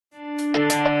Hi,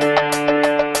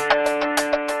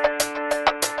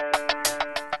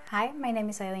 my name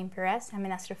is Eylene Pirez. I'm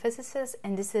an astrophysicist,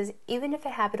 and this is Even If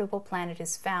a Habitable Planet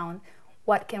is Found,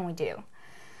 What Can We Do?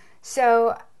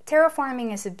 So,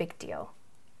 terraforming is a big deal.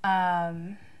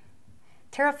 Terraforming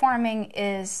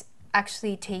is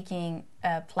actually taking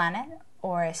a planet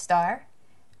or a star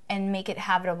and make it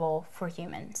habitable for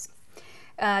humans.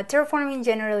 Terraforming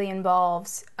generally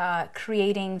involves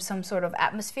creating some sort of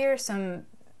atmosphere, some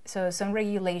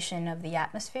regulation of the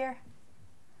atmosphere.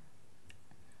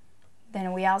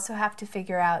 Then we also have to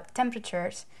figure out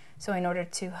temperatures. So in order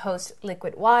to host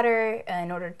liquid water,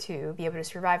 in order to be able to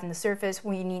survive on the surface,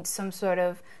 we need some sort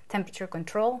of temperature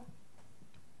control.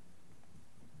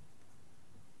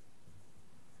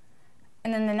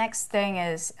 And then the next thing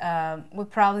is we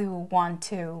probably will want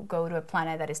to go to a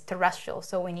planet that is terrestrial,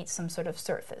 so we need some sort of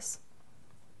surface.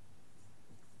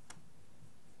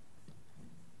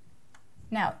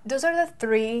 Now, those are the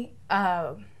three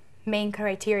main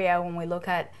criteria when we look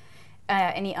at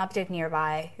any object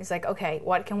nearby. It's like, okay,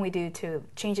 what can we do to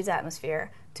change its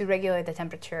atmosphere, to regulate the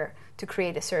temperature, to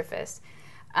create a surface?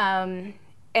 And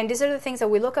these are the things that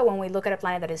we look at when we look at a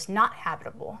planet that is not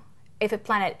habitable. If a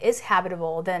planet is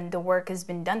habitable, then the work has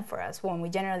been done for us. When we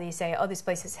generally say, oh, this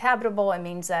place is habitable, it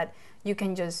means that you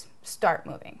can just start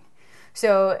moving.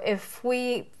 So if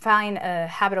we find a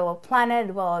habitable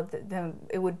planet, well,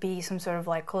 it would be some sort of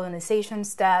like colonization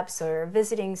steps or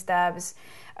visiting steps.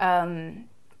 I'm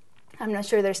not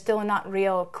sure, there's still not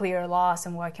real clear laws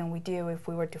on what can we do if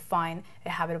we were to find a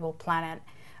habitable planet.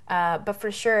 But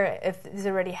for sure, if it's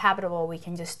already habitable, we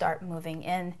can just start moving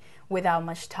in without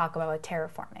much talk about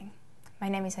terraforming. My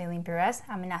name is Eylene Pirez.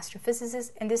 I'm an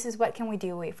astrophysicist, and this is What Can We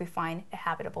Do If We Find a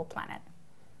Habitable Planet?